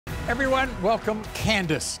Everyone, welcome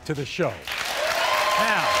Candice to the show.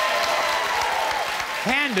 Now,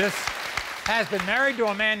 Candice has been married to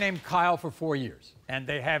a man named Kyle for 4 years, and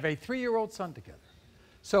they have a 3-year-old son together.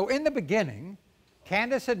 So in the beginning,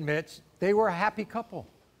 Candice admits they were a happy couple.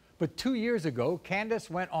 But 2 years ago, Candice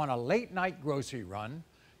went on a late-night grocery run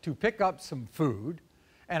to pick up some food,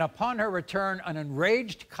 and upon her return, an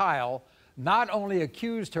enraged Kyle not only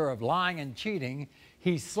accused her of lying and cheating,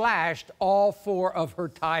 he slashed all 4 of her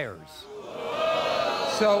tires.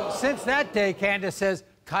 So since that day, Candice says,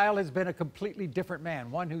 Kyle has been a completely different man,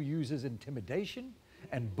 one who uses intimidation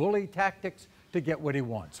and bully tactics to get what he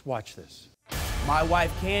wants. Watch this. My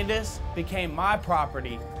wife, Candice, became my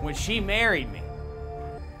property when she married me.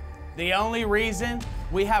 The only reason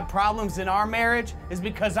we have problems in our marriage is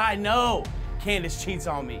because I know Candice cheats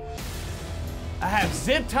on me. I have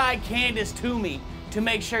zip-tied Candice to me to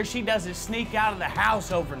make sure she doesn't sneak out of the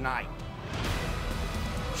house overnight.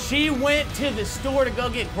 She went to the store to go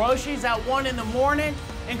get groceries at 1 in the morning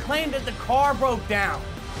and claimed that the car broke down.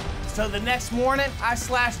 So the next morning, I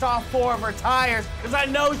slashed off 4 of her tires because I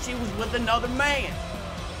know she was with another man.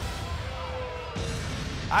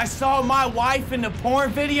 I saw my wife in the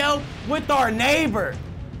porn video with our neighbor.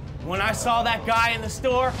 When I saw that guy in the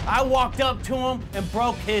store, I walked up to him and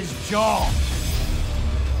broke his jaw.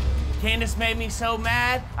 Candice made me so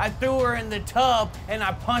mad, I threw her in the tub and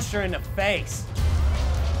I punched her in the face.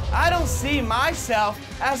 I don't see myself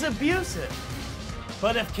as abusive.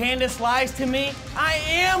 But if Candice lies to me, I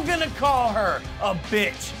am gonna call her a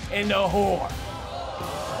bitch and a whore.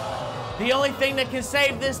 The only thing that can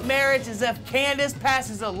save this marriage is if Candice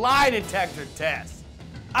passes a lie detector test.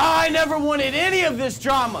 I never wanted any of this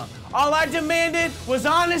drama. All I demanded was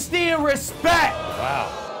honesty and respect.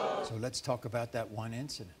 Wow. So let's talk about that one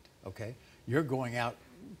incident, okay? You're going out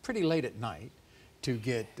pretty late at night to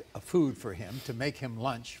get food for him, to make him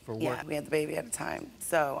lunch for work. Yeah, we had the baby at a time.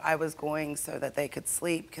 So I was going so that they could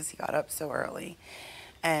sleep because he got up so early.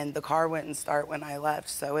 And the car wouldn't start when I left,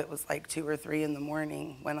 so it was like 2 or 3 in the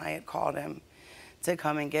morning when I had called him to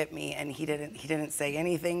come and get me, and he didn't say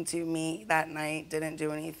anything to me that night, didn't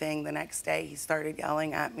do anything. The next day, he started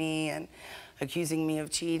yelling at me and accusing me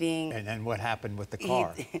of cheating. And then what happened with the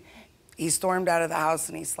car? He stormed out of the house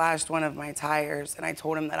and he slashed one of my tires, and I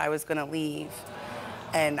told him that I was gonna leave.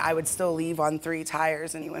 And I would still leave on 3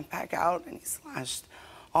 tires, and he went back out and he slashed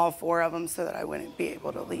all 4 of them so that I wouldn't be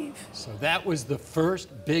able to leave. So that was the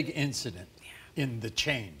first big incident in the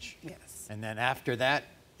change. Yes. And then after that,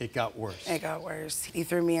 it got worse. It got worse. He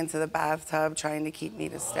threw me into the bathtub trying to keep me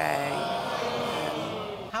to stay.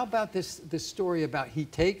 How about this story about he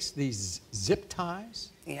takes these zip ties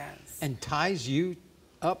Yes. and ties you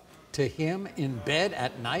up to him in bed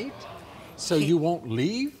at night so you won't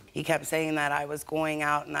leave? He kept saying that I was going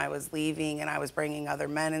out and I was leaving and I was bringing other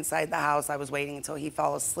men inside the house. I was waiting until he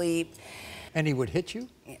fell asleep. And he would hit you?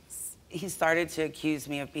 Yes. He started to accuse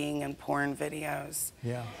me of being in porn videos.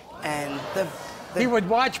 Yeah. And he would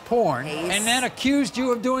watch porn face, and then accused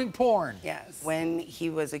you of doing porn. Yes. When he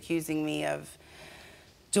was accusing me of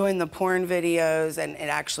doing the porn videos, and it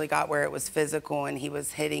actually got where it was physical, and he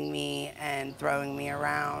was hitting me and throwing me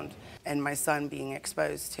around, and my son being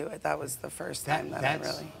exposed to it. That was the first time that I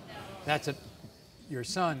really... Your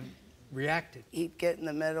son reacted. He'd get in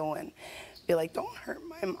the middle and be like, don't hurt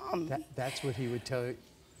my mom. That's what he would tell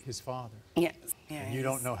his father. Yes. Yeah, and you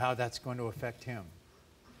don't know how that's going to affect him.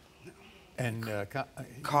 No. And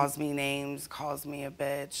calls me names, calls me a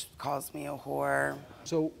bitch, calls me a whore.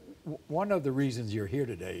 So one of the reasons you're here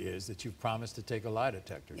today is that you've promised to take a lie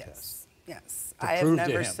detector test. Yes. I have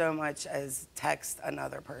never so much as text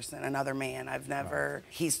another person, another man. I've never...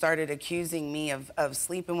 Right. He started accusing me of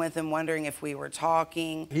sleeping with him, wondering if we were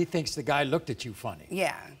talking. He thinks the guy looked at you funny.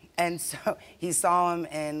 Yeah. And so he saw him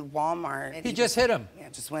in Walmart. He just hit him. Yeah,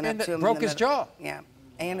 just went up to him. Broke his jaw. Yeah,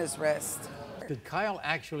 and his wrist. Did Kyle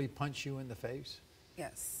actually punch you in the face?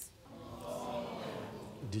 Yes.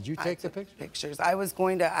 Did you take the pictures? I was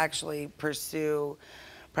going to actually pursue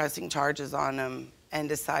pressing charges on him and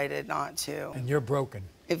decided not to. And you're broken.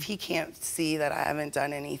 If he can't see that I haven't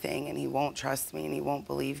done anything and he won't trust me and he won't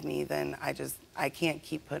believe me, then I can't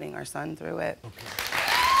keep putting our son through it. Okay.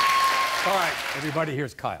 All right, everybody,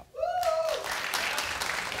 here's Kyle.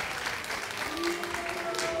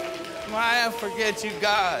 Why I forget you,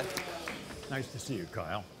 God. Nice to see you,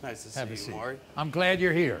 Kyle. Nice to see you, Maury. I'm glad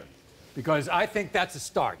you're here because I think that's a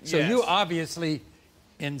start. So you obviously,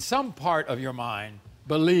 in some part of your mind,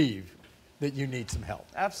 believe that you need some help.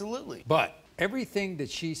 Absolutely. But everything that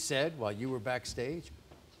she said while you were backstage,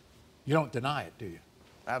 you don't deny it, do you?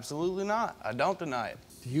 Absolutely not. I don't deny it.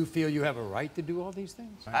 Do you feel you have a right to do all these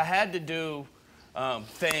things? I had to do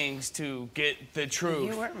things to get the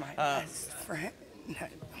truth. You were my best friend.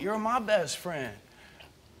 You're my best friend.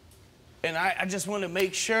 And I just want to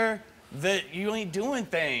make sure that you ain't doing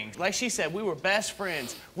things. Like she said, we were best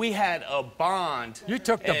friends. We had a bond. You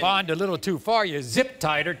took the bond a little too far. You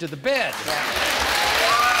zip-tied her to the bed.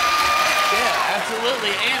 Yeah,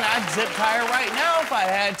 absolutely. And I'd zip tie her right now if I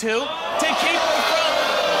had to keep her from.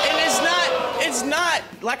 And it's not,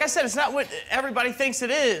 like I said, it's not what everybody thinks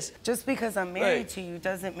it is. Just because I'm married to you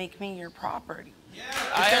doesn't make me your property. Yeah.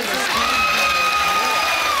 I understand.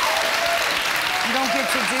 You don't get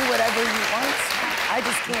to do whatever you want. I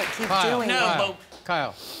just can't keep doing it.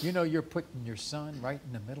 Kyle, you know you're putting your son right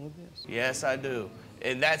in the middle of this? Yes, I do.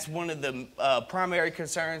 And that's one of the primary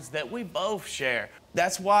concerns that we both share.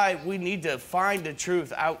 That's why we need to find the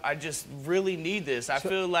truth. I just really need this. I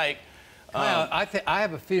feel like... Kyle, I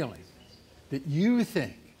have a feeling that you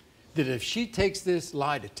think that if she takes this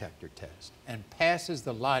lie detector test and passes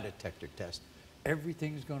the lie detector test,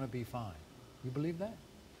 everything's going to be fine. You believe that?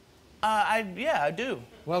 Yeah, I do.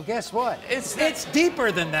 Well, guess what? It's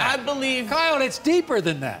deeper than that. I believe... Kyle, it's deeper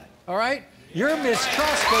than that, all right? Your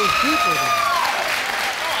mistrust goes deeper than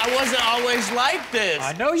that. I wasn't always like this.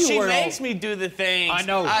 I know you were. She makes me do the things. I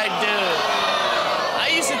know. I do. I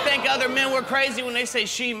used to think other men were crazy when they say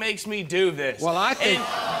she makes me do this. Well, I think...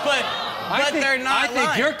 But they're not I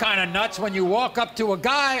think you're kind of nuts when you walk up to a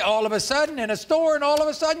guy all of a sudden in a store and all of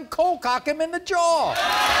a sudden cold cock him in the jaw.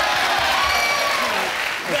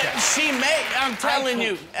 But she made, I'm telling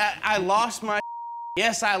you, I lost my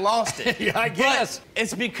Yes, I lost it. Yeah, I guess. But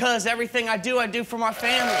it's because everything I do for my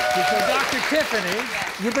family. Because Dr. Tiffany,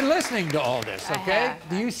 you've been listening to all this, okay?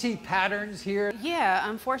 Do you see patterns here? Yeah,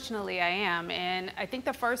 unfortunately I am. And I think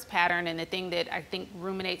the first pattern and the thing that I think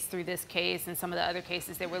ruminates through this case and some of the other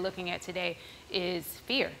cases that we're looking at today is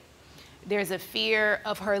fear. There's a fear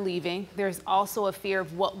of her leaving. There's also a fear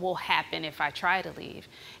of what will happen if I try to leave.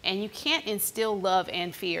 And you can't instill love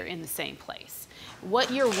and fear in the same place. What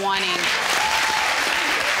you're wanting,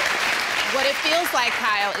 what it feels like,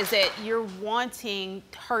 Kyle, is that you're wanting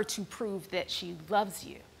her to prove that she loves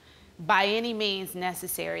you by any means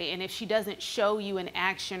necessary. And if she doesn't show you in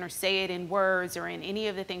action or say it in words or in any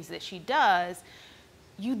of the things that she does,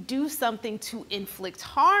 you do something to inflict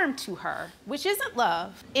harm to her, which isn't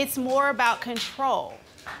love. It's more about control.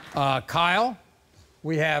 Kyle,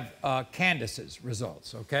 we have Candice's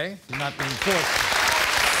results, okay? You're not being forced.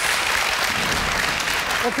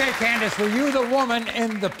 Okay, Candice, were you the woman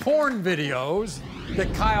in the porn videos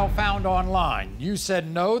that Kyle found online? You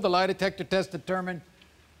said no. The lie detector test determined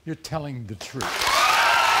you're telling the truth.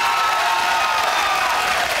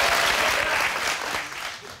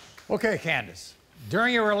 Okay, Candice.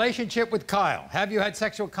 During your relationship with Kyle, have you had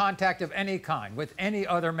sexual contact of any kind with any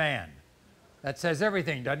other man? That says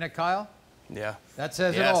everything, doesn't it, Kyle? Yeah. That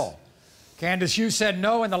says it all. Candice, you said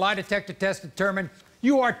no, and the lie detector test determined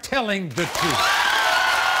you are telling the truth.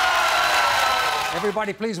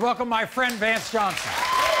 Everybody, please welcome my friend Vance Johnson.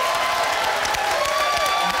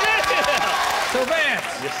 Yeah. So, Vance,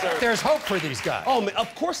 yes, sir. There's hope for these guys. Oh, man,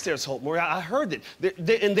 of course there's hope, Maury. I heard it.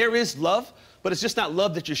 And there is love, but it's just not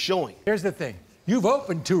love that you're showing. Here's the thing. You've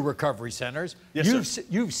opened 2 recovery centers. Yes, sir.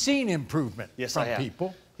 You've seen improvement from I have.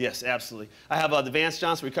 people. Yes, absolutely. I have the Vance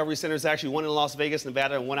Johnson Recovery Centers, actually one in Las Vegas,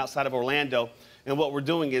 Nevada, and one outside of Orlando. And what we're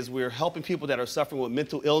doing is we're helping people that are suffering with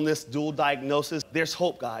mental illness, dual diagnosis. There's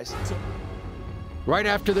hope, guys. Right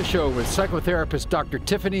after the show with psychotherapist Dr.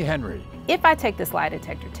 Tiffany Henry. If I take this lie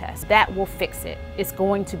detector test, that will fix it. It's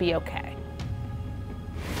going to be okay.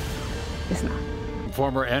 It's not.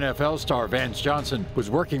 Former NFL star Vance Johnson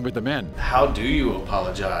was working with the men. How do you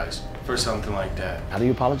apologize for something like that? How do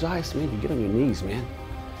you apologize? Man, you get on your knees, man.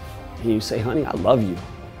 And you say, honey, I love you.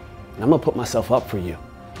 And I'm gonna put myself up for you.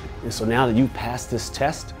 And so now that you've passed this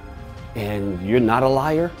test and you're not a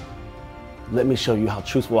liar, let me show you how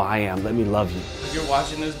truthful I am. Let me love you. If you're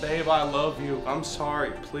watching this, babe, I love you. I'm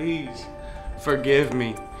sorry. Please forgive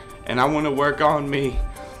me. And I want to work on me.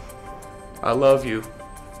 I love you.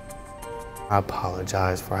 I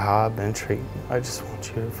apologize for how I've been treating you. I just want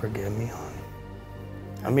you to forgive me, honey.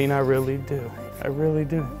 I mean, I really do. I really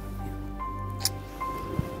do.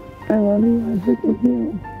 I love you. I forgive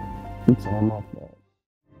you. It's all my fault.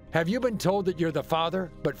 Have you been told that you're the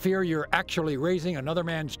father, but fear you're actually raising another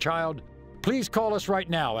man's child? Please call us right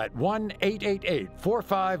now at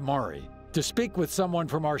 1-888-45-MAURY to speak with someone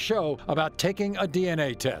from our show about taking a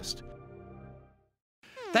DNA test.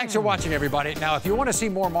 Thanks for watching, everybody. Now, if you want to see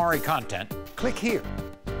more Maury content, click here.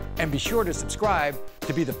 And be sure to subscribe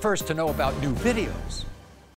to be the first to know about new videos.